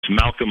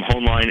Malcolm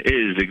Hoenlein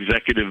is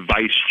Executive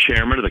Vice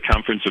Chairman of the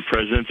Conference of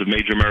Presidents of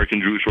Major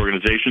American Jewish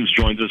Organizations,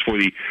 joins us for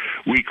the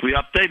weekly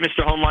update.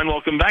 Mr. Hoenlein,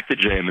 welcome back to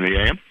JM in the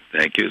AM.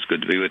 Thank you. It's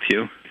good to be with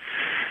you.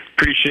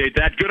 Appreciate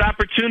that. Good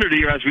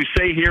opportunity, or as we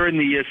say here in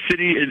the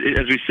city,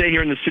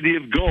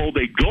 of Gold,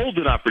 a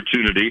golden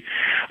opportunity.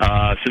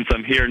 Since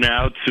I'm here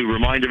now to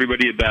remind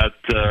everybody about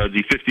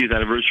the 50th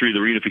anniversary of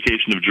the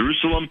reunification of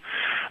Jerusalem.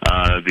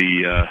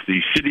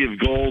 The city of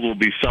Gold will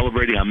be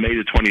celebrating on May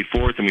the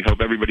 24th, and we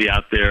hope everybody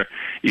out there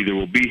either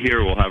will be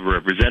here or will have a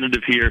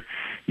representative here.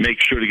 Make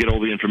sure to get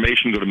all the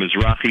information. Go to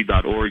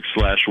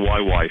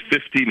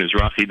Mizrahi.org/YY50,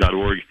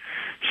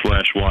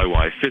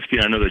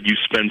 Mizrahi.org/YY50. I know that you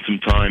spend some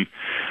time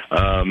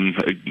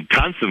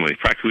constantly,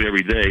 practically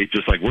every day,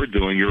 just like we're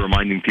doing. You're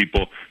reminding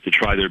people to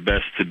try their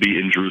best to be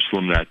in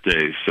Jerusalem that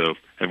day. So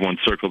everyone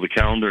circle the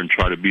calendar and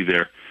try to be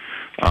here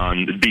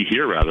on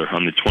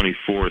the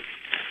 24th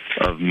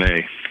of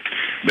May.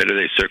 Better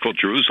they circle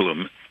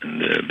Jerusalem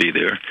and be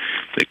there.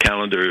 The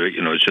calendar,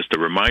 is just a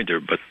reminder,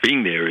 but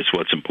being there is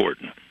what's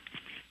important.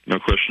 No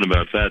question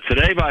about that.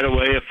 Today, by the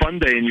way, a fun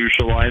day in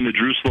Yerushalayim, the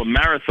Jerusalem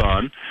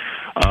Marathon,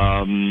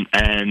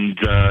 and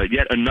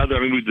yet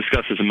another, we've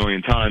discussed this a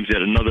million times,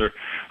 yet another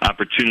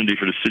opportunity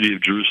for the city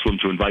of Jerusalem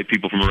to invite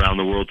people from around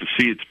the world to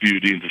see its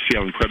beauty and to see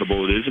how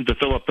incredible it is, and to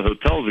fill up the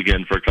hotels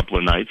again for a couple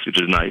of nights, which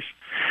is nice.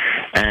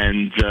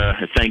 And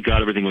thank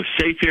God everything was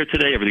safe here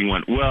today. Everything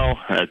went well.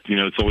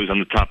 It's always on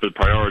the top of the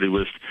priority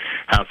list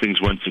how things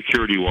went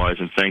security-wise,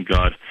 and thank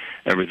God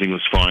everything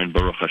was fine.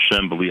 Baruch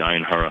Hashem, B'li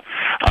Ayin Hara.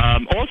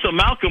 Also,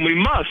 Malcolm,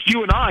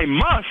 you and I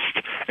must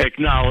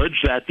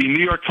acknowledge that the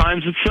New York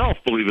Times itself,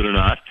 believe it or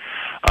not,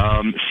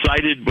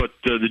 cited what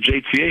the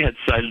JTA had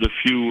cited a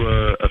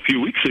few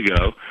weeks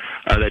ago,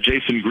 that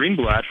Jason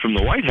Greenblatt from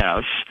the White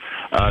House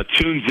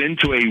tunes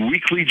into a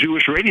weekly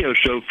Jewish radio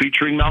show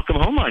featuring Malcolm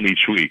Hoenlein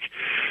each week.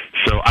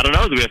 So I don't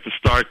know. Do we have to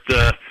start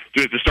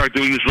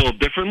doing this a little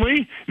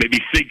differently? Maybe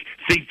think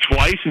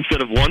twice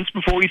instead of once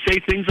before we say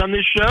things on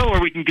this show, or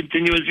we can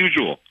continue as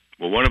usual?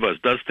 Well, one of us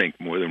does think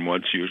more than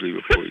once usually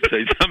before we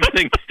say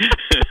something.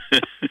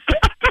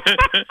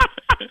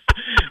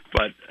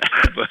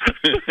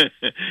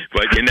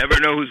 But you never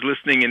know who's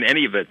listening in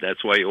any of it.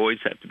 That's why you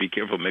always have to be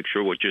careful, make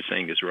sure what you're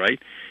saying is right.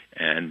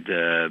 And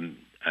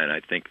I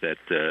think that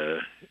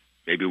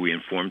maybe we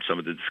informed some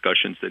of the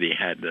discussions that he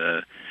had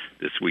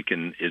this week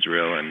in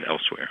Israel and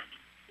elsewhere.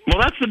 Well,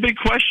 that's the big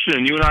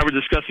question. You and I were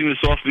discussing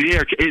this off the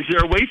air. Is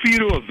there a way for you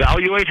to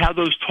evaluate how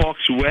those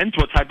talks went,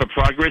 what type of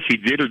progress he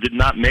did or did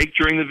not make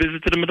during the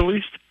visit to the Middle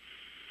East?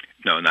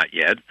 No, not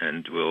yet,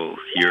 and we'll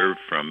hear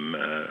from,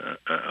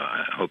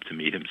 I hope to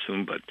meet him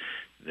soon, but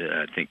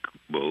I think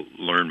we'll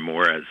learn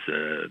more as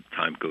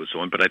time goes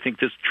on. But I think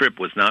this trip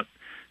was not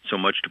so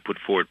much to put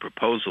forward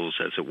proposals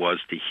as it was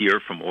to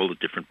hear from all the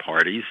different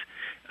parties.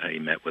 He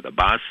met with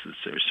Abbas,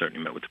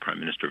 certainly met with the Prime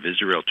Minister of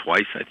Israel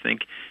twice, I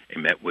think. He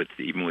met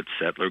even with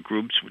settler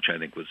groups, which I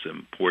think was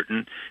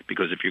important,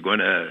 because if you're going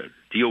to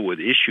deal with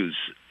issues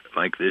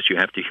like this, you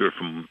have to hear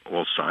from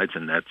all sides,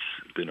 and that's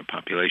been a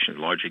population that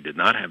largely did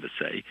not have a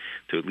say,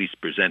 to at least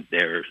present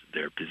their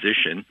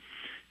position.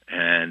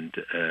 And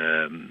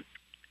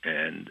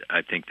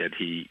I think that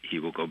he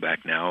will go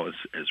back now,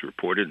 as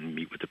reported, and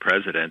meet with the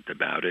president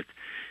about it.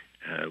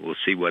 We'll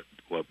see what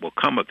will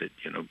come of it.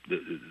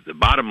 The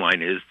bottom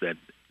line is that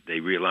they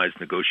realize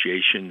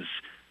negotiations,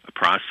 a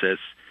process,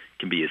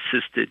 can be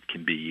assisted,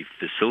 can be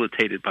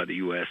facilitated by the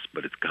U.S.,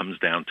 but it comes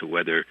down to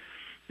whether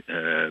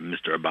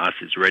Mr. Abbas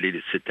is ready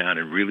to sit down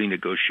and really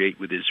negotiate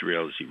with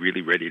Israel. Is he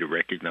really ready to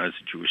recognize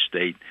the Jewish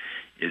state?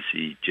 Is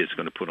he just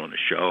going to put on a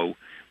show?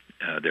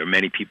 There are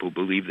many people who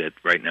believe that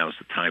right now is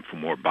the time for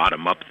more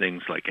bottom-up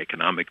things like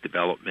economic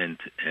development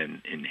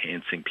and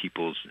enhancing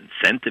people's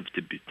incentive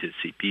to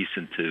see peace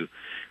and to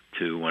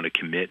want to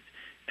commit,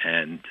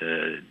 and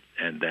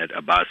that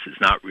Abbas is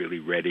not really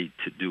ready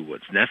to do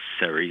what's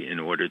necessary in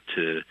order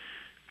to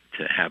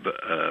have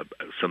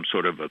some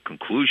sort of a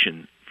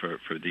conclusion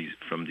from these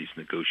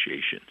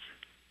negotiations.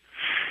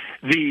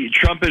 The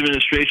Trump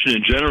administration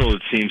in general,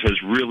 it seems, has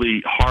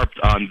really harped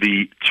on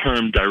the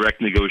term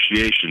direct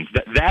negotiations.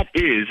 That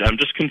is, I'm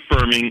just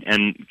confirming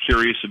and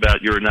curious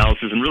about your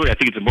analysis, and really I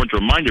think it's important to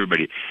remind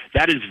everybody,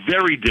 that is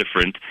very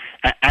different,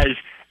 as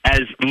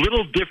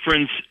little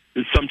difference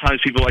sometimes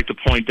people like to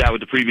point out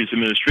with the previous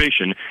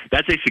administration.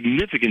 That's a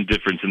significant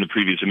difference in the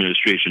previous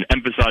administration,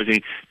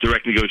 emphasizing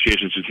direct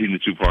negotiations between the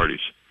two parties.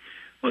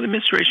 Well,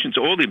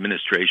 all the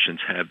administrations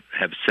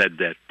have said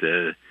that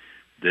the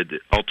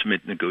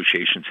ultimate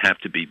negotiations have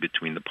to be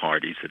between the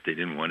parties, that they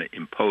didn't want to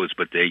impose,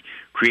 but they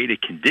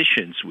created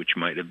conditions which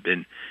might have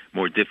been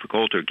more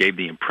difficult or gave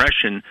the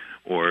impression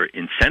or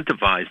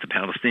incentivized the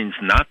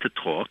Palestinians not to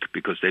talk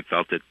because they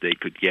felt that they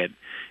could get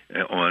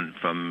on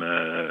from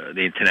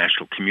the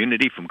international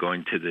community, from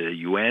going to the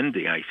UN,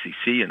 the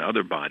ICC, and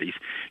other bodies.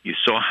 You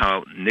saw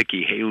how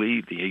Nikki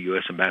Haley, the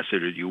U.S. ambassador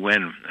to the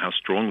UN, how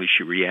strongly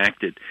she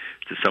reacted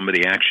to some of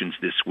the actions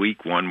this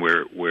week. One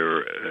where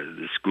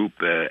this group,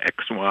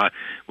 EXWA,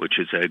 which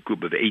is a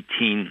group of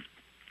 18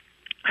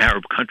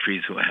 Arab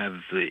countries who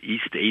have the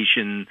East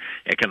Asian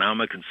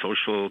Economic and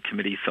Social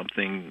Committee,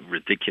 something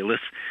ridiculous,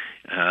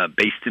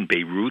 based in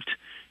Beirut.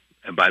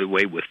 And by the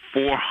way, with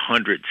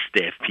 400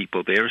 staff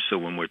people there, so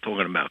when we're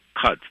talking about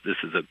cuts, this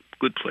is a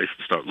good place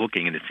to start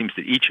looking. And it seems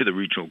that each of the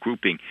regional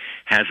grouping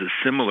has a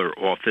similar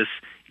office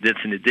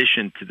that's in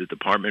addition to the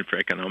Department for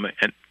Economic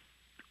and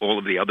all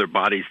of the other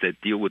bodies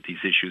that deal with these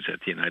issues at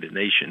the United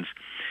Nations.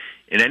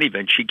 In any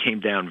event, she came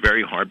down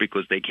very hard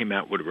because they came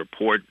out with a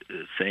report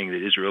saying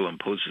that Israel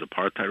imposes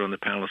apartheid on the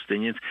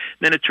Palestinians.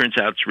 Then it turns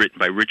out it's written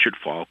by Richard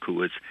Falk,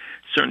 who has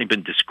certainly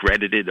been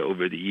discredited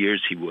over the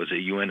years. He was a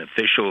UN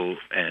official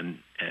and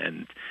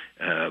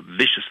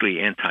viciously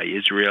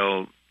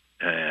anti-Israel,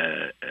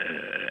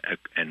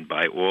 and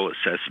by all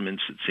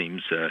assessments, it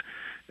seems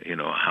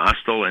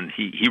hostile. And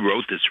he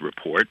wrote this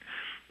report,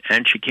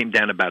 and she came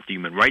down about the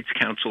Human Rights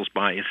Council's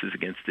biases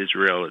against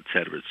Israel,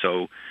 etc.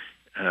 So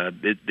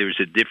there's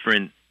a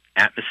different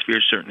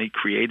atmosphere certainly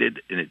created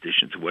in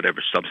addition to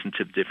whatever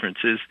substantive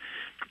differences,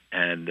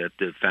 and that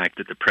the fact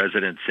that the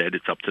president said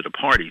it's up to the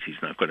parties.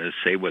 He's not going to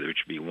say whether it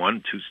should be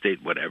one,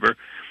 two-state, whatever,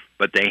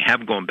 but they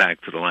have gone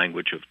back to the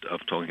language of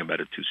talking about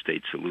a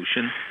two-state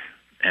solution,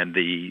 and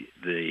the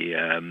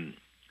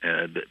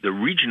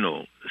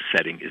regional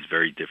setting is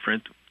very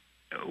different.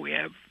 We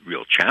have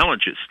real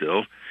challenges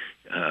still,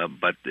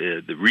 but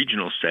the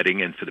regional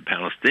setting, and for the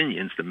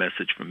Palestinians, the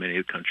message from many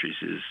of the countries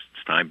is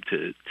it's time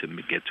to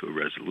get to a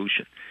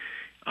resolution.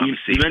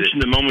 Obviously, you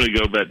mentioned a moment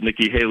ago about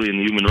Nikki Haley and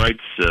the human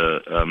rights,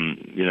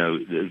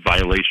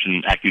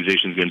 violation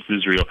accusations against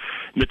Israel.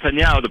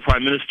 Netanyahu, the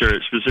prime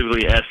minister,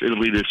 specifically asked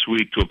Italy this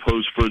week to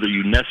oppose further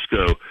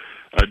UNESCO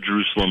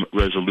Jerusalem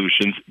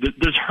resolutions.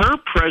 Does her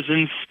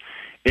presence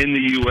in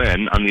the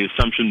UN, on the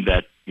assumption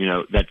that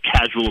that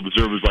casual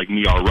observers like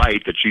me are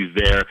right, that she's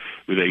there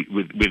with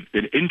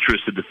an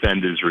interest to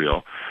defend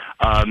Israel,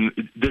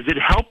 does it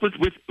help with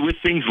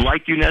things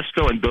like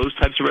UNESCO and those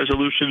types of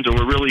resolutions,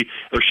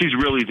 or she's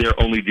really there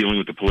only dealing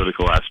with the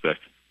political aspect?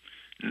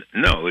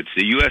 No, it's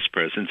the U.S.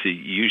 presence.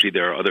 Usually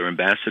there are other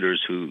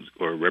ambassadors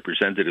or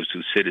representatives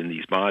who sit in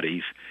these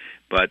bodies,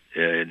 but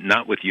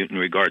not in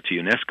regard to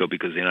UNESCO,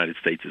 because the United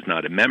States is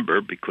not a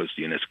member, because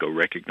UNESCO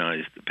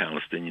recognized the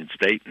Palestinian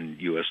state, and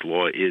U.S.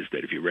 law is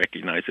that if you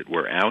recognize it,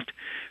 we're out.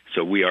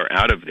 So we are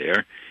out of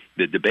there.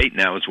 The debate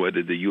now is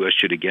whether the U.S.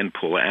 should again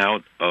pull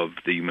out of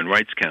the Human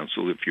Rights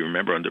Council. If you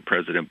remember, under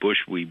President Bush,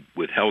 we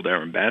withheld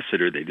our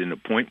ambassador. They didn't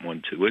appoint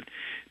one to it.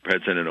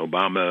 President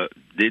Obama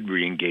did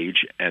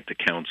re-engage at the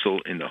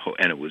council and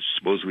it was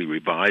supposedly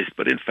revised,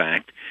 but in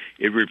fact,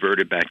 it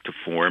reverted back to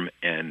form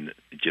and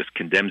just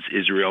condemns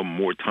Israel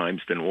more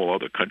times than all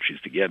other countries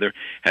together,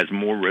 has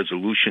more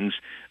resolutions,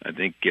 I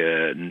think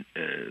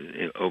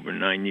over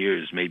 9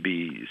 years,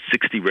 maybe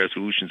 60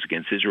 resolutions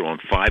against Israel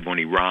and 5 on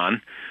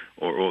Iran,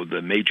 or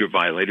the major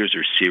violators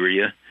are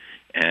Syria,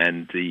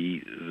 and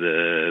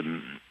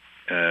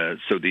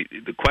so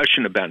the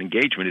question about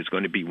engagement is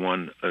going to be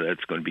one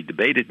that's going to be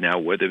debated now,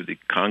 whether the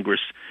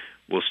Congress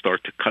will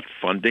start to cut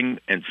funding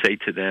and say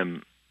to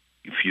them,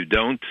 if you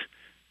don't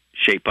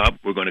shape up,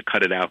 we're going to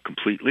cut it out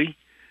completely,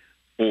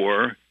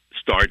 or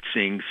start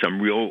seeing some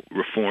real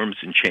reforms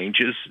and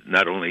changes,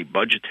 not only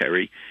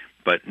budgetary,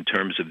 but in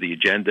terms of the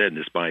agenda and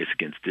this bias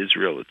against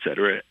Israel, et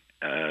cetera.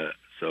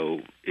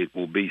 So it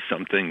will be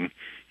something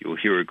you'll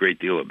hear a great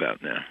deal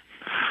about now.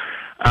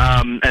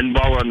 And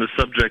while we're on the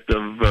subject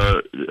of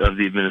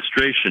the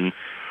administration,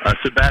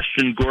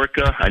 Sebastian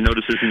Gorka, I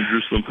noticed this in the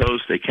Jerusalem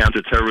Post, a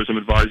counterterrorism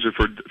advisor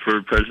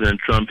for President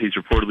Trump. He's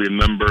reportedly a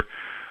member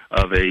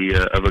of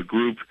a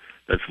group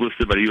that's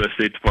listed by the U.S.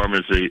 State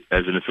Department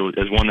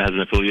as one that has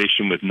an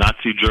affiliation with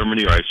Nazi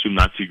Germany, or I assume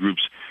Nazi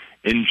groups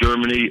in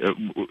Germany.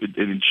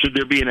 Should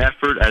there be an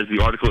effort, as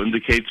the article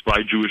indicates, by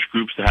Jewish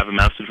groups to have him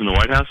ousted from the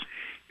White House?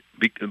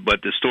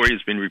 But the story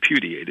has been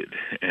repudiated,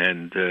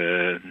 and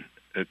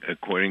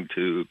according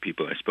to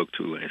people I spoke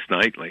to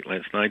late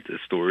last night, the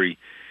story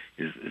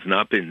has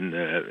not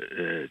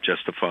been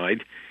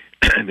justified.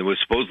 There was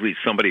supposedly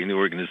somebody in the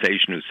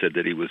organization who said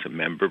that he was a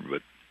member,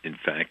 but in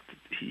fact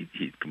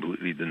he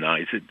completely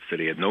denies it,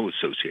 said he had no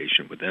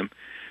association with them.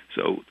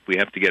 So we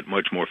have to get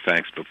much more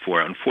facts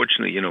before.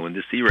 Unfortunately, in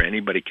this era,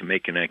 anybody can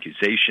make an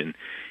accusation,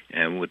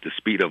 and with the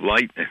speed of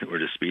light or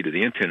the speed of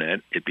the Internet,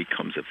 it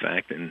becomes a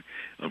fact. And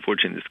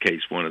unfortunately, in this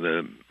case, one of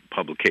the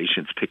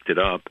publications picked it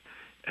up,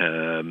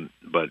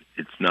 but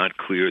it's not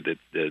clear that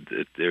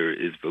there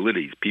is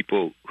validity.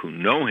 People who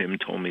know him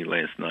told me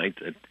last night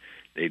that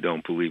they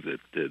don't believe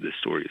that this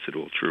story is at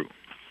all true.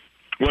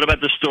 What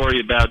about the story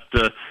about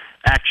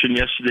action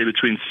yesterday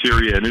between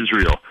Syria and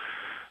Israel?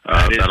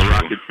 That is about a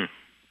rocket.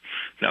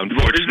 Now,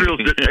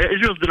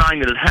 Israel's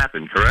denying that it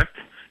happened, correct?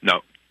 No.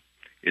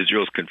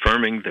 Israel's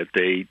confirming that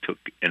they took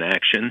an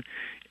action,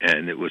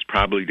 and it was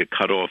probably to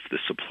cut off the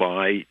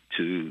supply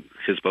to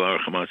Hezbollah or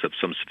Hamas of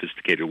some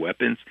sophisticated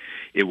weapons.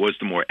 It was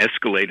the more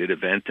escalated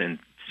event, and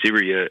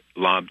Syria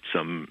lobbed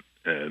some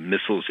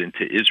missiles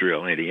into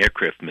Israel,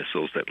 anti-aircraft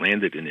missiles that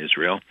landed in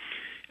Israel,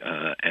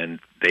 and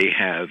they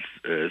have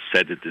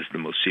said that this is the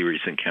most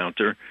serious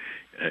encounter.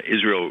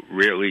 Israel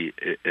rarely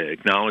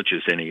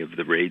acknowledges any of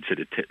the raids that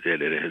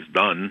it has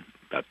done,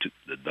 about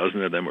a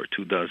dozen of them or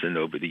 24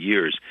 over the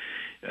years,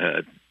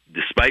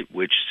 despite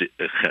which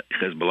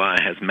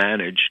Hezbollah has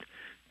managed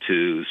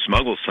to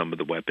smuggle some of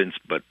the weapons,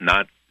 but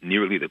not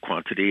nearly the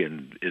quantity.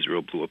 And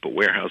Israel blew up a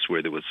warehouse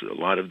where there was a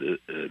lot of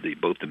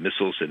both the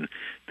missiles and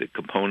the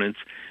components.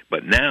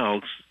 But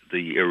now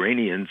the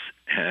Iranians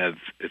have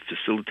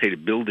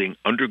facilitated building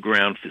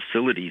underground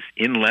facilities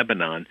in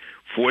Lebanon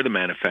for the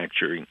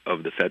manufacturing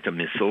of the Fatah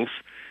missiles.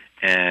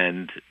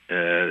 And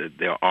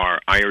there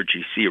are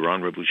IRGC,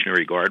 Iran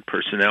Revolutionary Guard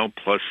personnel,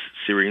 plus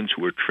Syrians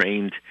who were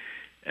trained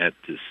at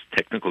this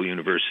technical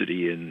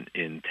university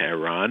in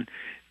Tehran,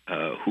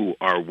 who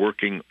are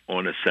working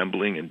on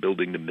assembling and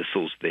building the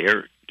missiles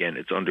there. Again,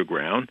 it's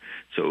underground,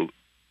 so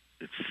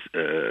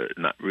it's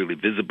not really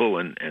visible,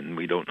 and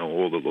we don't know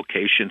all the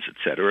locations,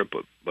 etc.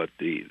 But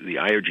the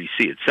IRGC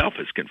itself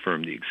has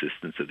confirmed the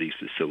existence of these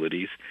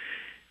facilities,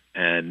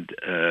 and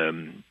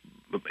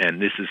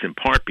this is in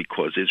part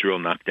because Israel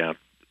knocked out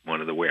one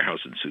of the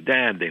warehouses in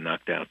Sudan. They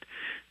knocked out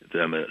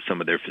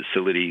some of their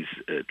facilities,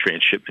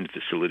 transshipment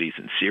facilities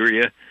in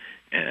Syria,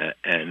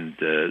 and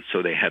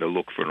so they had to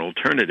look for an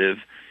alternative,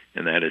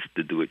 and that is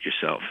to do it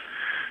yourself.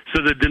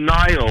 So the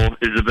denial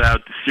is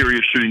about Syria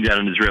shooting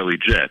down an Israeli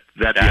jet.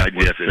 That the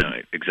IDF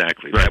said,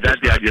 exactly. Right,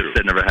 that the IDF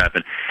said never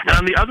happened. Right. And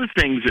on the other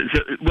things,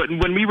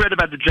 when we read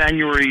about the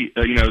January,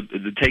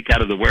 the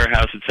takeout of the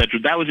warehouse, etc.,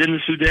 that was in the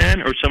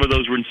Sudan, or some of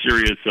those were in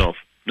Syria itself?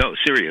 No,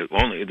 Syria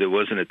only. There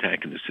was an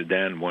attack in the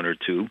Sudan, one or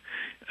two,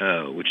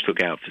 which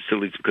took out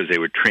facilities because they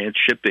were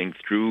transshipping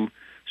through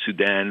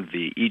Sudan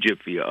via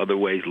Egypt, via other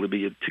ways,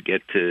 Libya, to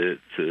get to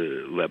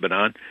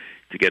Lebanon,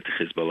 to get to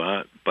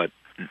Hezbollah. But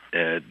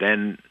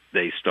then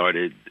they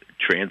started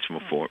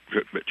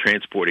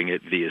transporting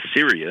it via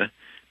Syria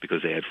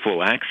because they had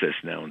full access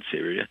now in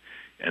Syria,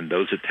 and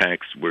those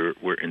attacks were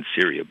in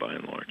Syria by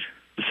and large.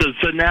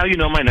 So now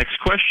my next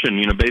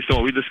question, based on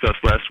what we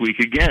discussed last week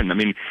again. I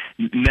mean,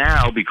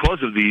 now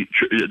because of the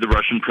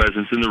Russian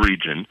presence in the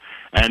region,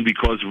 and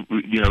because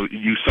you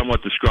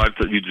described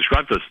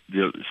to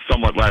us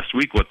somewhat last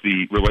week what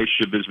the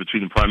relationship is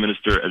between the Prime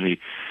Minister and the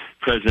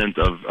President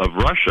of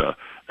Russia.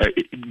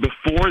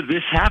 Before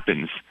this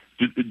happens,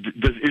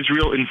 does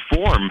Israel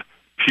inform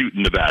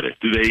Putin about it?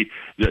 Do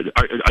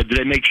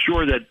they make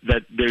sure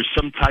that there's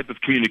some type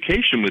of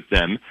communication with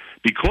them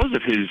because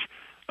of his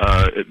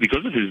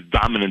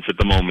dominance at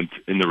the moment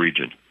in the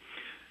region?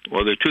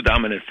 Well, there are two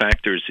dominant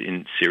factors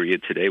in Syria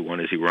today.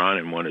 One is Iran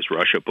and one is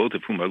Russia, both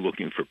of whom are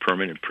looking for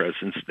permanent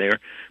presence there.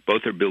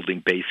 Both are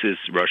building bases,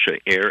 Russia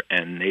air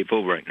and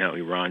naval. Right now,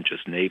 Iran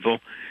just naval.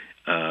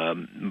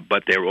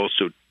 But they're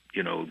also,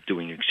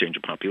 doing exchange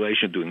of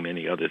population, doing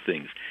many other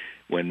things.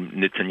 When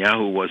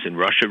Netanyahu was in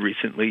Russia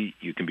recently,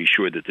 you can be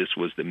sure that this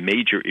was the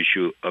major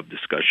issue of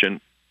discussion,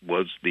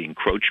 was the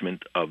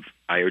encroachment of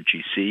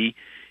IRGC,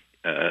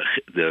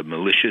 the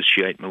militias,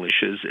 Shiite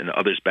militias, and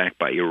others backed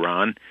by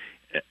Iran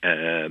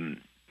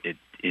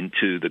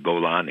into the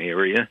Golan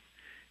area,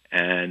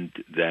 and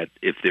that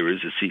if there is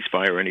a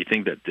ceasefire or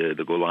anything, that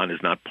the Golan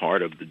is not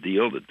part of the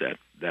deal,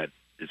 that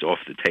is off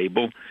the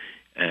table,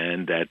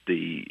 and that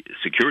the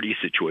security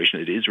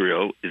situation at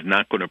Israel is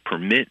not going to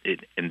permit it,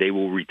 and they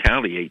will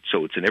retaliate.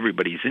 So it's in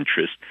everybody's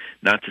interest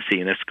not to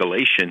see an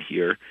escalation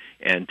here,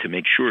 and to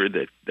make sure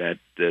that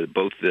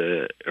both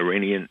the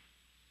Iranian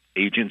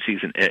agencies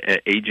and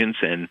agents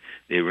and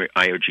the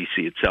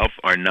IRGC itself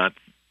are not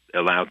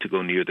allowed to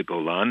go near the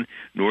Golan,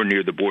 nor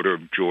near the border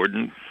of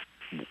Jordan,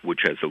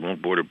 which has a long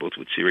border both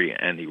with Syria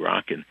and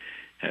Iraq, and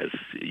has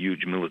a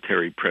huge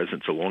military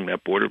presence along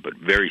that border, but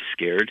very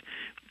scared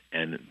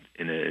and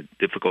in a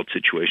difficult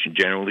situation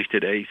generally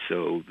today.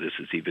 So this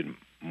is even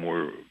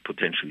more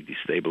potentially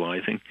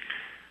destabilizing.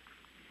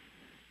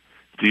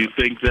 Do you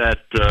think that,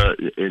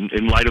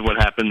 in light of what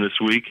happened this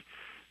week,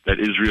 that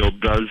Israel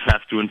does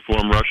have to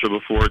inform Russia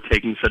before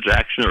taking such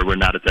action, or we're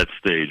not at that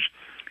stage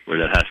where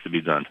that has to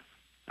be done?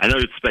 I know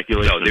it's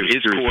speculation. No, there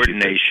is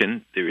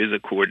coordination. There is a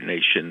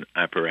coordination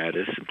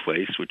apparatus in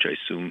place, which I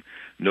assume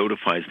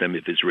notifies them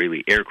if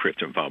Israeli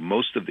aircraft are involved.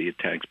 Most of the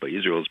attacks by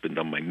Israel has been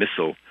done by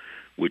missile,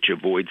 which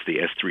avoids the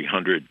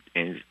S-300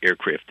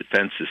 aircraft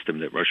defense system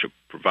that Russia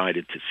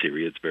provided to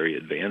Syria. It's very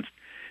advanced.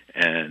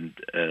 And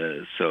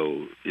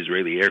so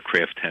Israeli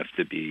aircraft have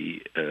to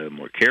be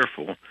more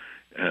careful.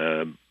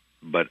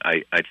 But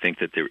I think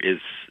that there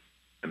is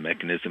a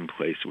mechanism in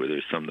place where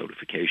there's some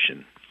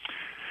notification.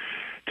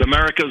 It's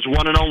America's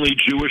one and only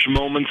Jewish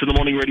Moments in the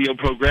Morning radio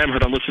program,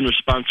 heard on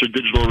listener-sponsored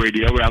digital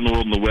radio around the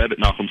world on the web at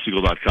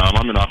NachumSegal.com,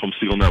 on the Nachum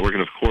Segal Network,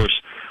 and, of course,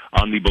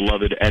 on the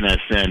beloved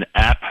NSN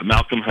app.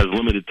 Malcolm has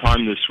limited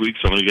time this week,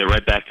 so I'm going to get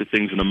right back to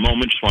things in a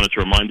moment. Just wanted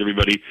to remind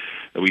everybody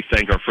that we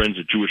thank our friends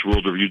at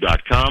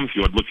JewishWorldReview.com. If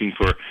you are looking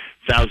for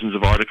thousands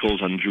of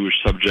articles on Jewish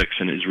subjects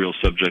and Israel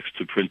subjects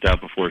to print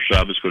out before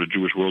Shabbos. Go to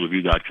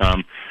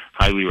JewishWorldReview.com.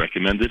 Highly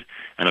recommended.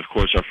 And, of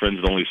course, our friends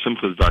at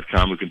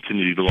OnlySimchas.com who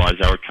continue to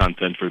utilize our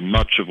content for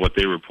much of what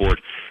they report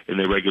in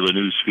their regular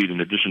news feed,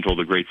 in addition to all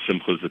the great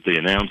simchas that they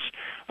announce.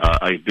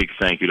 A big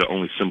thank you to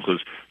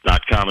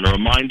OnlySimchas.com. And a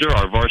reminder,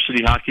 our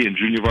varsity hockey and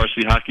junior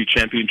varsity hockey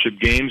championship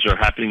games are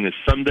happening this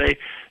Sunday.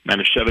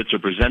 Manischewitz are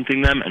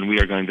presenting them, and we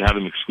are going to have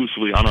them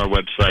exclusively on our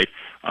website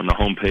on the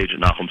homepage at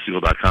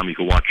NachumSegal.com. You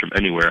can watch them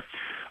anywhere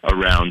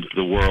around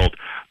the world.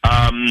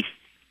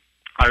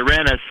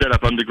 Iran has set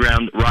up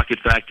underground rocket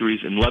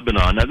factories in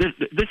Lebanon. Now,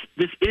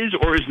 this is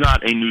or is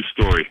not a new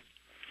story.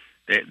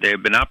 They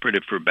have been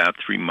operative for about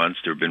 3 months.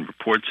 There have been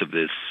reports of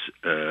this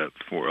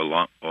for a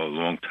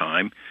long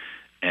time,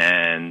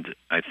 and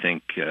I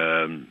think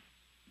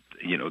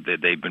that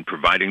they've been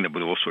providing them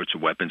with all sorts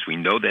of weapons. We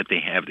know that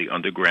they have the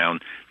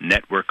underground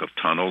network of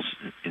tunnels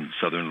in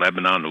southern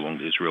Lebanon along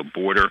the Israel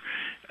border,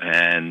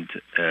 and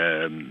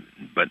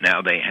but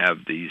now they have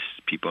these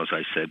people, as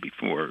I said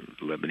before,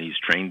 Lebanese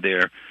trained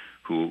there,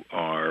 who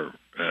are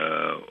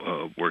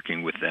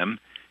working with them.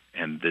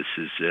 And this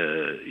is,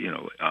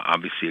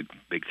 obviously a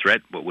big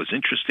threat. What was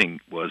interesting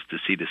was to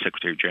see the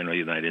Secretary General of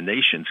the United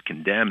Nations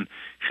condemn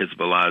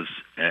Hezbollah's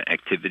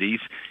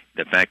activities,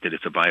 the fact that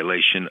it's a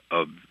violation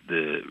of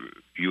the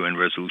UN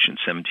Resolution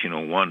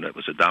 1701 that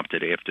was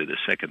adopted after the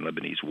Second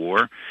Lebanese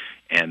War,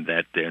 and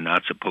that they're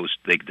not supposed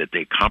to think that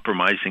they're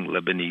compromising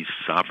Lebanese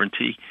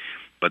sovereignty.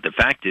 But the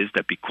fact is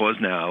that because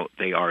now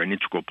they are an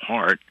integral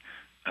part,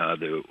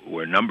 there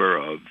were a number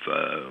of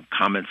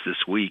comments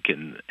this week,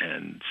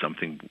 and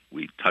something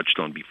we touched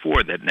on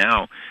before, that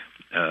now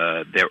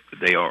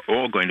they are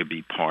all going to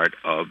be part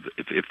of,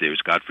 if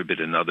there's, God forbid,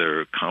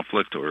 another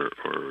conflict or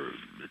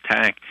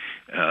attack.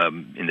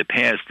 In the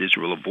past,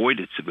 Israel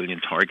avoided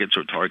civilian targets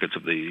or targets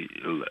of the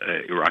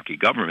Iraqi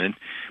government,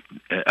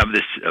 of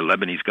this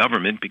Lebanese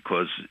government,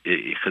 because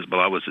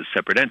Hezbollah was a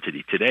separate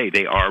entity. Today,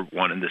 they are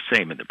one and the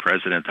same, and the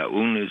President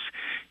Aoun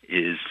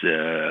is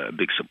a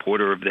big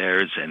supporter of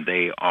theirs, and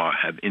they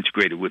have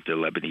integrated with the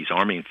Lebanese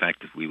army. In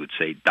fact, we would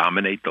say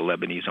dominate the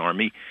Lebanese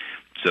army.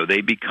 So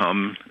they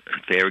become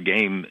fair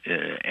game,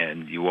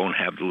 and you won't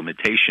have the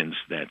limitations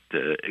that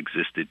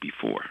existed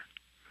before.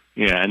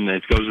 Yeah, and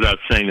it goes without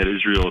saying that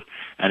Israel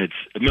and its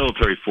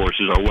military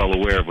forces are well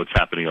aware of what's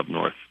happening up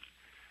north.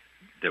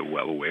 They're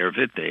well aware of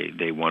it.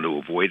 They want to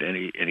avoid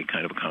any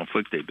kind of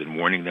conflict. They've been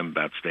warning them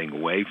about staying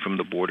away from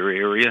the border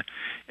area,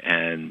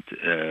 and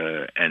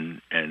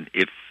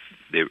if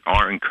there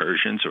are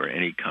incursions or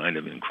any kind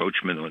of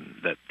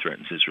encroachment that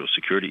threatens Israel's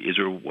security,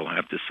 Israel will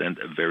have to send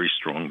a very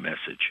strong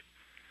message.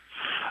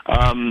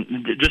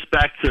 Just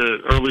back to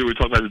earlier, we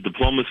talked about the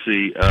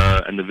diplomacy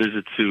and the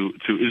visit to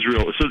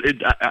Israel. So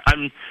I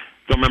don't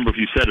remember if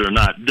you said it or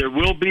not. There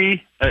will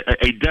be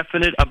a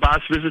definite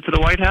Abbas visit to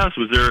the White House?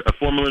 Was there a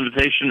formal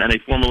invitation and a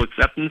formal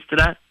acceptance to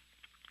that?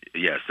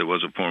 Yes, there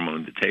was a formal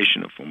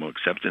invitation, a formal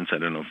acceptance. I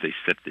don't know if they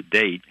set the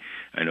date.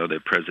 I know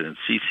that President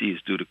Sisi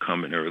is due to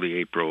come in early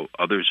April.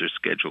 Others are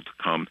scheduled to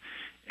come,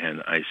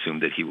 and I assume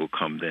that he will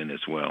come then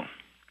as well.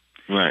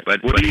 Right.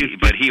 But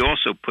he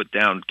also put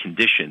down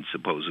conditions,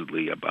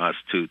 supposedly, Abbas,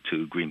 to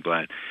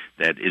Greenblatt,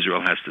 that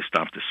Israel has to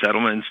stop the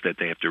settlements, that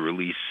they have to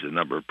release a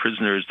number of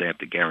prisoners, they have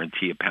to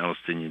guarantee a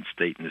Palestinian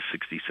state in the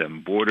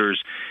 67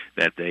 borders,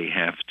 that they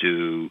have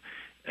to...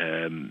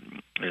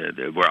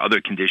 there were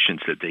other conditions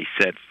that they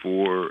set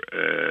for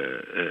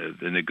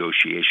the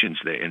negotiations,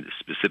 and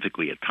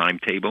specifically a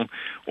timetable,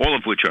 all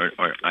of which are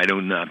I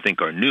do not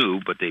think are new,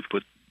 but they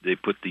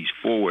put these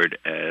forward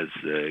as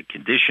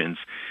conditions,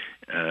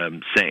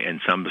 and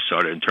some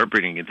started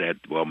interpreting it that,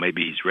 well,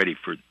 maybe he's ready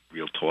for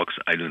real talks.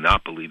 I do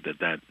not believe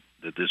that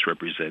this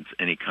represents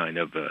any kind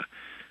of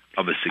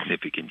a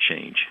significant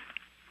change.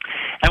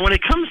 And when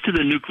it comes to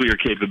the nuclear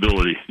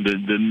capability,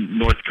 the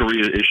North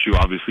Korea issue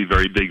obviously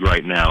very big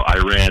right now.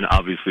 Iran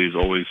obviously is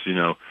always,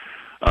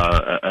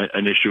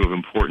 an issue of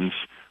importance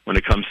when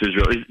it comes to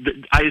Israel.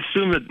 I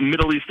assume that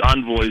Middle East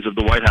envoys of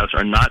the White House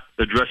are not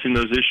addressing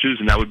those issues,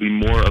 and that would be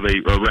more of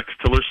a Rex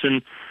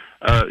Tillerson,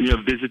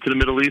 visit to the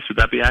Middle East. Would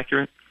that be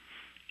accurate?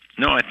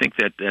 No, I think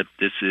that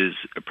this is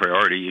a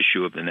priority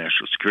issue of the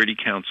National Security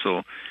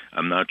Council.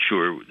 I'm not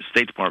sure. The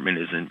State Department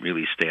isn't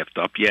really staffed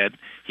up yet.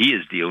 He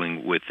is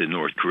dealing with the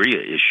North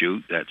Korea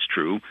issue. That's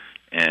true.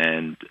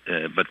 And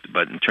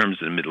but in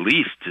terms of the Middle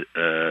East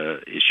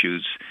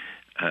issues,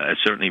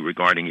 certainly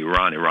regarding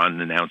Iran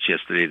announced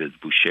yesterday that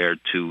the Bushehr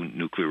 2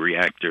 nuclear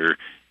reactor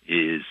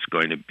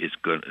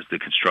the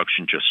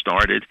construction just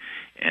started,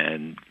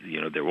 and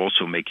they're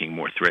also making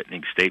more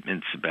threatening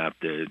statements about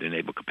the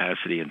naval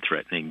capacity and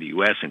threatening the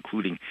U.S.,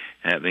 including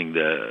having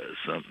a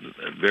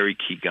very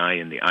key guy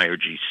in the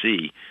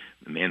IRGC,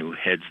 the man who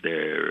heads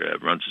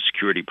runs the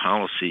security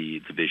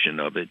policy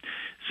division of it,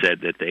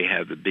 said that they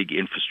have a big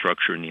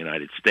infrastructure in the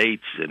United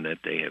States and that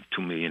they have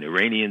 2 million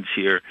Iranians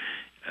here.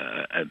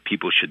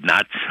 People should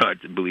not start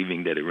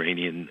believing that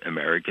Iranian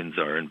Americans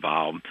are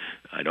involved.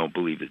 I don't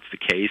believe it's the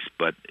case,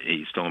 but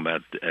he's talking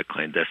about a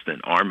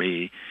clandestine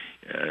army.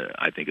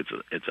 I think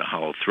it's a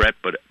hollow threat,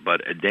 but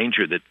a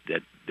danger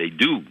that they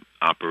do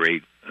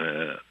operate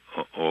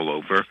all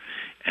over,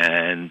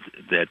 and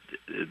that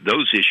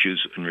those issues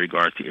in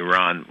regard to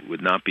Iran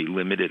would not be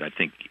limited. I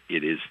think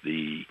it is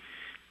the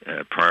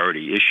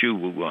priority issue.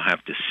 We will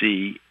have to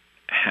see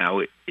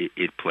how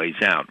it plays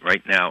out.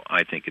 Right now,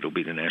 I think it'll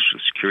be the National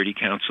Security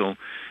Council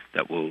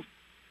that will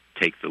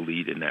take the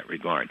lead in that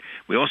regard.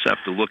 We also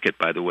have to look at,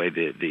 by the way,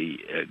 the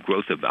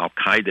growth of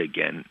Al-Qaeda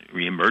again,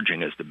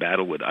 reemerging as the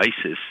battle with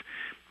ISIS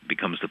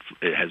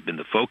it has been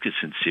the focus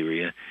in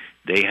Syria.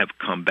 They have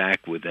come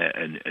back with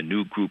a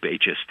new group,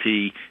 HST.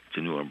 It's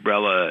a new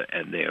umbrella,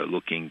 and they are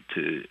looking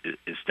to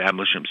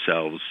establish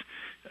themselves.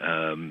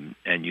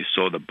 And you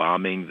saw the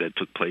bombing that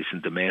took place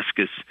in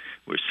Damascus,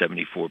 where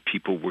 74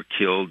 people were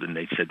killed, and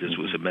they said this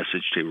was a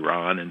message to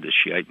Iran and the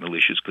Shiite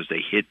militias because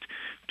they hit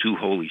two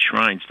holy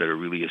shrines that are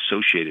really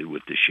associated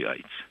with the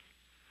Shiites.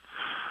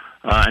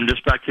 And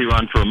just back to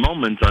Iran for a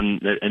moment,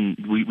 and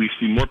we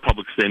see more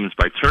public statements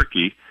by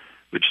Turkey,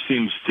 which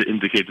seems to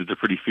indicate that they're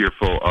pretty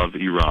fearful of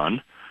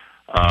Iran.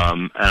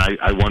 And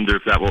I wonder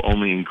if that will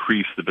only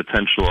increase the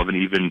potential of an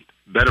even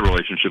better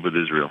relationship with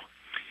Israel.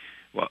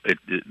 Well,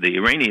 the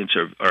Iranians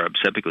are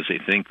upset because they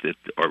think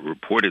are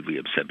reportedly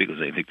upset because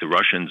they think the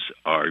Russians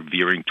are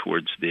veering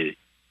towards the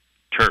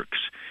Turks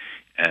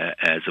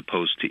as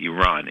opposed to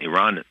Iran.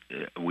 Iran,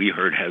 we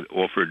heard, have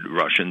offered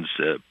Russians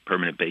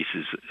permanent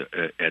bases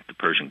at the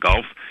Persian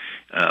Gulf,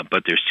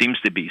 but there seems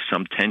to be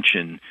some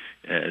tension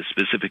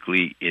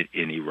specifically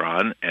in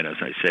Iran. And as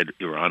I said,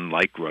 Iran,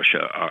 like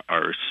Russia,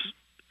 are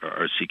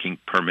seeking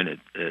permanent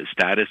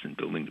status and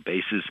building the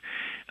bases.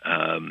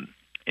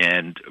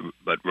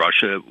 But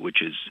Russia, which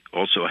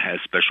also has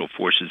special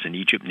forces in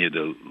Egypt near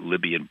the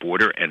Libyan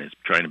border and is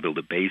trying to build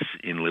a base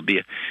in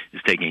Libya,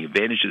 is taking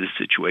advantage of this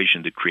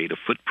situation to create a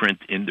footprint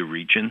in the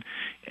region.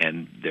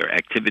 And their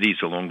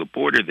activities along the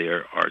border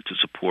there are to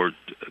support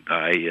a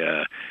guy,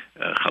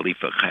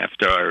 Khalifa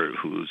Haftar,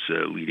 who's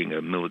leading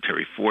a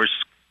military force.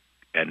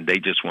 And they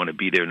just want to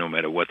be there no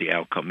matter what the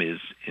outcome is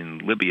in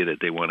Libya, that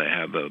they want to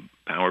have a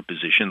power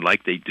position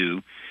like they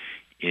do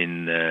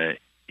in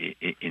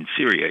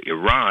Syria.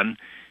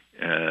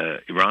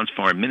 Iran's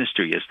foreign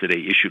minister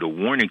yesterday issued a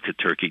warning to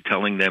Turkey,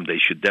 telling them they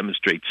should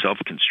demonstrate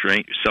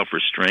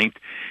self-restraint,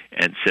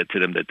 and said to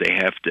them that they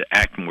have to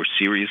act more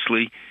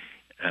seriously.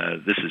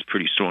 This is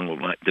pretty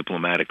strong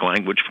diplomatic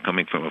language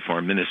coming from a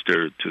foreign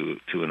minister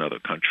to another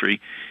country.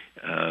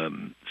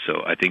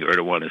 So I think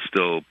Erdogan is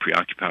still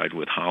preoccupied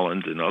with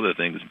Holland and other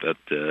things, but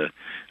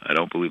I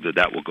don't believe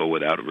that will go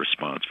without a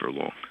response for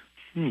long.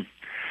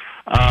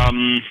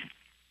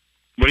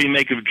 What do you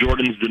make of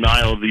Jordan's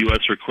denial of the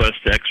U.S. request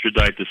to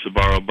extradite the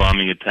Sbarro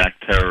bombing attack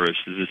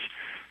terrorists? Is this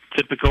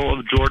typical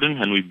of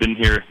Jordan? And we've been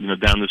here,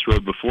 down this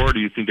road before. Or do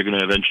you think they're going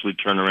to eventually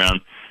turn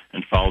around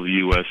and follow the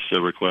U.S.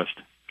 Request?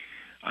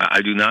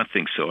 I do not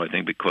think so. I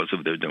think because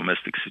of their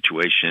domestic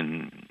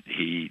situation,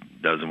 he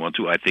doesn't want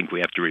to. I think we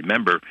have to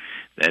remember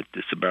that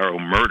the Sbarro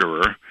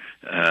murderer,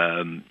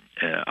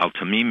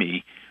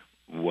 Al-Tamimi,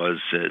 was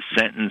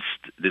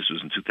sentenced. This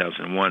was in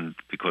 2001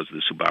 because of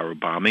the Sbarro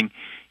bombing.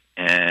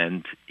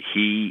 And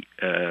he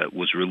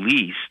was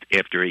released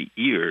after 8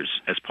 years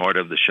as part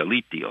of the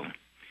Shalit deal.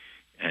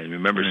 And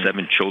remember,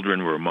 7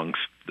 children were amongst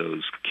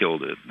those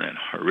killed in that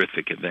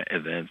horrific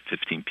event.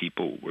 15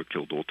 people were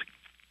killed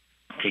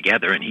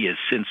altogether. And he has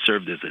since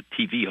served as a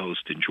TV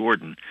host in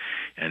Jordan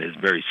and is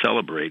very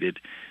celebrated.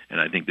 And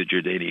I think the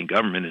Jordanian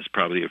government is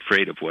probably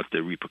afraid of what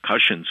the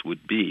repercussions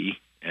would be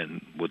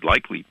and would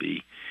likely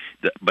be.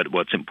 But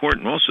what's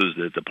important also is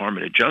that the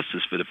Department of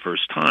Justice, for the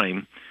first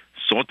time,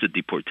 sought the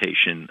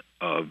deportation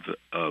of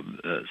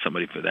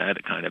somebody for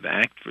that kind of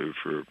act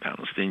for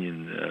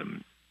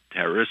Palestinian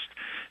terrorist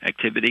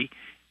activity,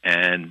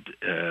 and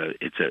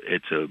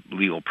it's a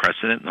legal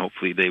precedent, and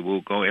hopefully they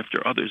will go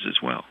after others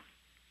as well.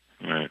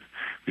 Right.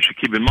 We should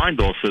keep in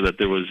mind also that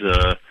there was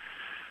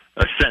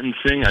a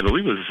sentencing, I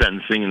believe it was a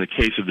sentencing in the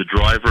case of the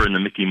driver in the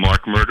Mickey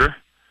Mark murder.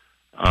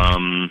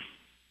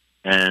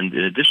 And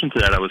in addition to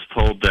that, I was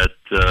told that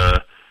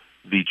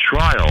the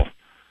trial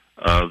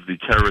of the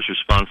terrorist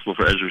responsible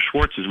for Ezra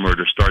Schwartz's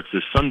murder starts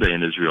this Sunday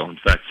in Israel. In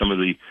fact, some of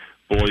the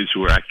boys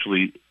who were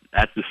actually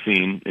at the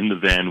scene in the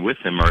van with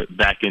him are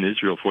back in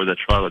Israel for that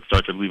trial that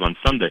starts, I believe, on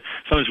Sunday.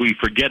 Sometimes we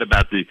forget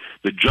about the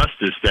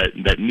justice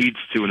that needs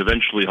to and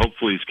eventually,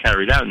 hopefully, is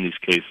carried out in these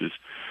cases.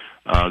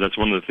 That's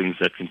one of the things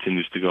that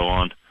continues to go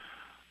on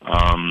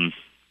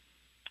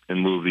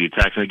in lieu of the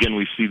attacks. And again,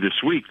 we see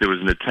this week there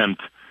was an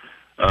attempt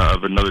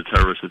of another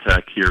terrorist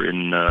attack here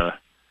in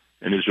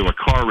Israel, a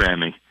car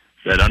ramming.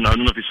 That I don't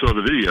know if you saw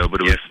the video,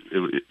 but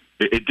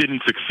it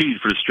didn't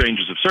succeed for the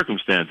strangest of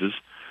circumstances.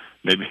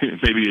 Maybe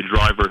a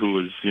driver who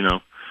was,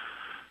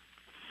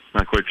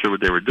 not quite sure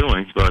what they were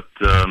doing, but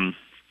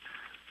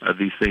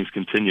these things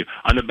continue.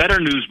 On the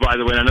better news, by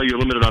the way, and I know you're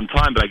limited on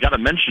time, but I got to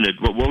mention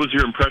it. What was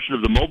your impression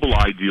of the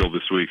Mobileye deal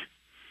this week?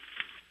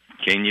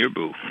 Ken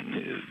Yerbu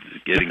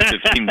getting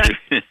 15.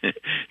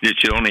 It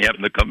should only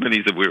happen to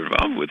companies that we're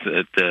involved with.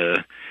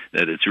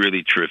 That it's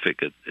really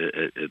terrific.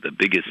 The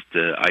biggest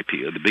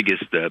IPO, the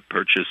biggest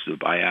purchase, the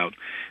buyout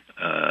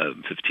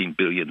 $15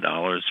 billion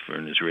for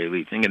an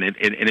Israeli thing, and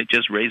it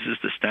just raises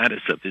the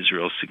status of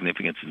Israel's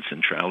significance and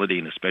centrality,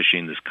 and especially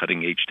in this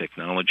cutting-edge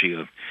technology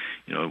of,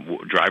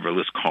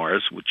 driverless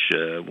cars, which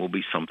will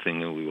be something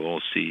that we will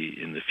all see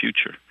in the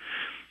future.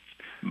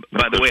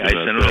 By the way, I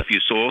don't know if you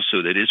saw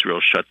also that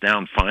Israel shut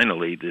down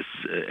finally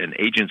an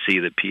agency,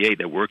 the PA,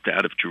 that worked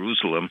out of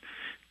Jerusalem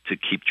to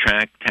keep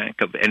track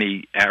of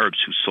any Arabs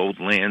who sold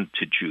land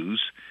to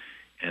Jews,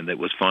 and that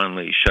was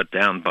finally shut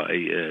down by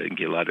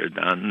Gilad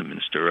Erdan, the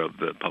Minister of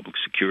Public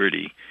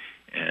Security.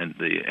 And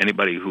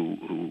anybody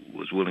who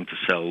was willing to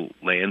sell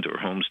land or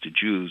homes to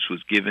Jews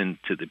was given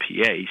to the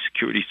PA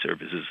security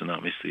services, and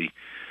obviously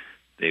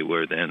they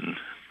were then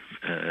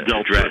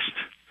addressed.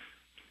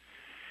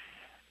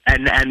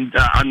 And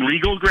on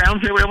legal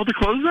grounds, they were able to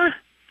close that?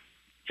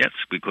 Yes,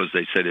 because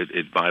they said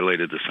it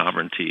violated the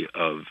sovereignty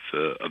of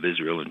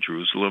Israel and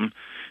Jerusalem,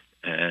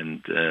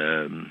 and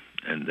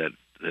that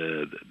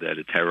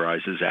it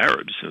terrorizes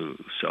Arabs who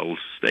sell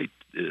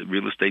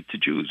real estate to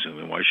Jews. I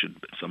mean, why should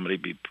somebody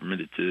be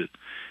permitted to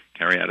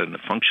carry out a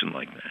function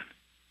like that?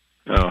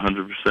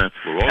 100%.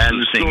 We're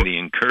also seeing the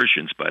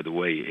incursions, by the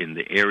way, in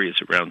the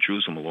areas around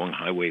Jerusalem along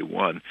Highway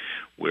 1,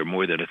 where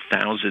more than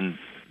 1,000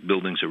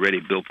 buildings already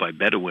built by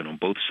Bedouin on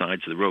both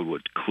sides of the road.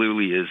 What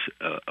clearly is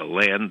a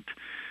land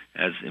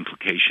has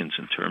implications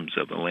in terms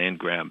of a land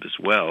grab as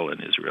well,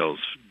 and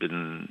Israel's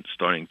been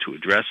starting to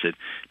address it,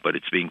 but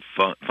it's being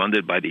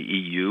funded by the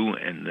EU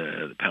and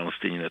the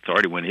Palestinian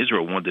Authority. When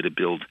Israel wanted to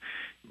build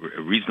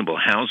reasonable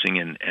housing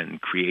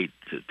and create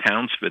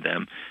towns for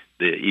them,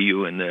 the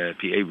EU and the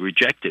PA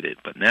rejected it.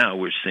 But now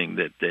we're seeing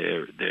that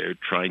they're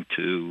trying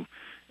to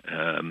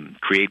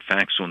create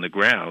facts on the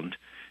ground,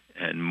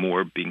 and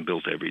more being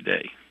built every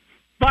day.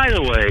 By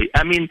the way,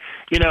 I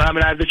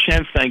have the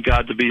chance, thank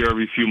God, to be here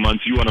every few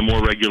months, you on a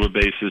more regular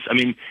basis. I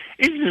mean,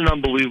 isn't it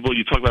unbelievable?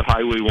 You talk about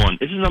Highway 1.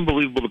 Isn't it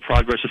unbelievable the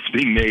progress that's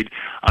being made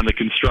on the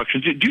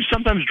construction? Do you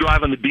sometimes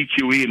drive on the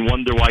BQE and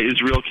wonder why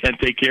Israel can't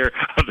take care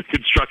of the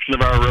construction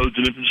of our roads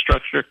and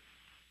infrastructure?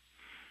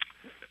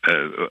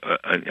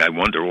 I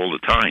wonder all the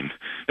time,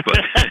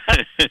 but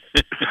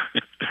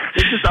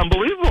it's just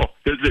unbelievable.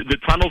 The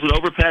tunnels and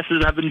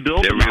overpasses have been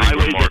built. They're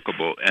really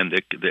remarkable, and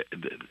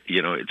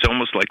it's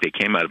almost like they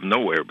came out of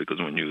nowhere. Because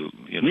when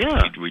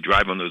we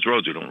drive on those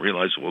roads, we don't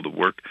realize all the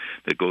work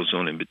that goes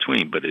on in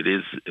between. But it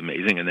is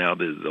amazing, and now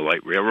the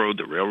light railroad,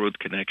 the railroad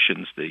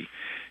connections,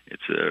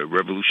 it's a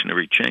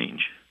revolutionary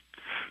change.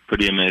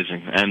 Pretty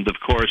amazing, and of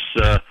course.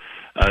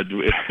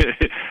 Although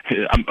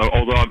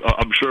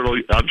I'm sure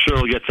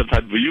it'll get some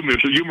type of a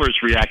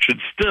humorous reaction.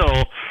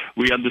 Still,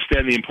 we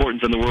understand the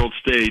importance on the world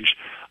stage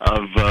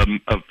of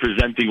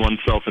presenting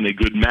oneself in a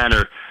good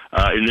manner.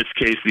 In this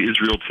case, the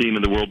Israel team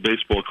in the World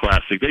Baseball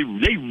Classic, they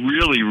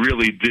really,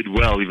 really did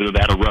well, even though they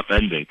had a rough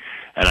ending.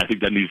 And I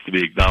think that needs to be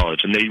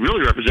acknowledged. And they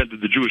really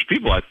represented the Jewish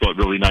people, I thought,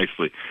 really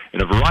nicely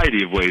in a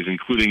variety of ways,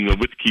 including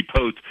with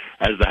Kippot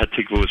as the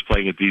Hatikva was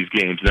playing at these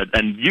games.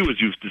 And you, as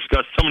you've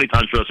discussed so many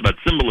times for us about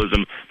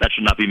symbolism, that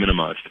should not be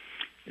minimized.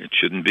 It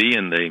shouldn't be,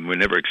 and they were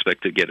never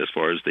expected to get as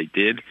far as they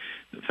did.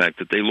 The fact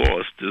that they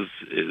lost is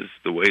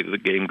the way the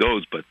game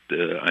goes, but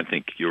I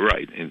think you're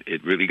right.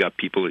 It really got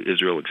people in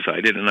Israel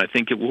excited, and I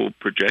think it will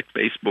project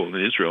baseball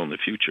in Israel in the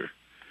future.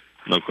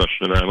 No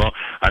question about it. Well,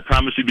 I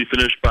promise you'll be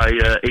finished by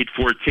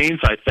 8:14,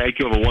 so I thank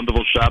you. Have a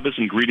wonderful Shabbos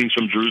and greetings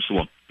from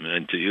Jerusalem.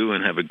 And to you,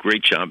 and have a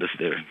great Shabbos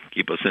there.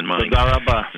 Keep us in mind. Toda rabba.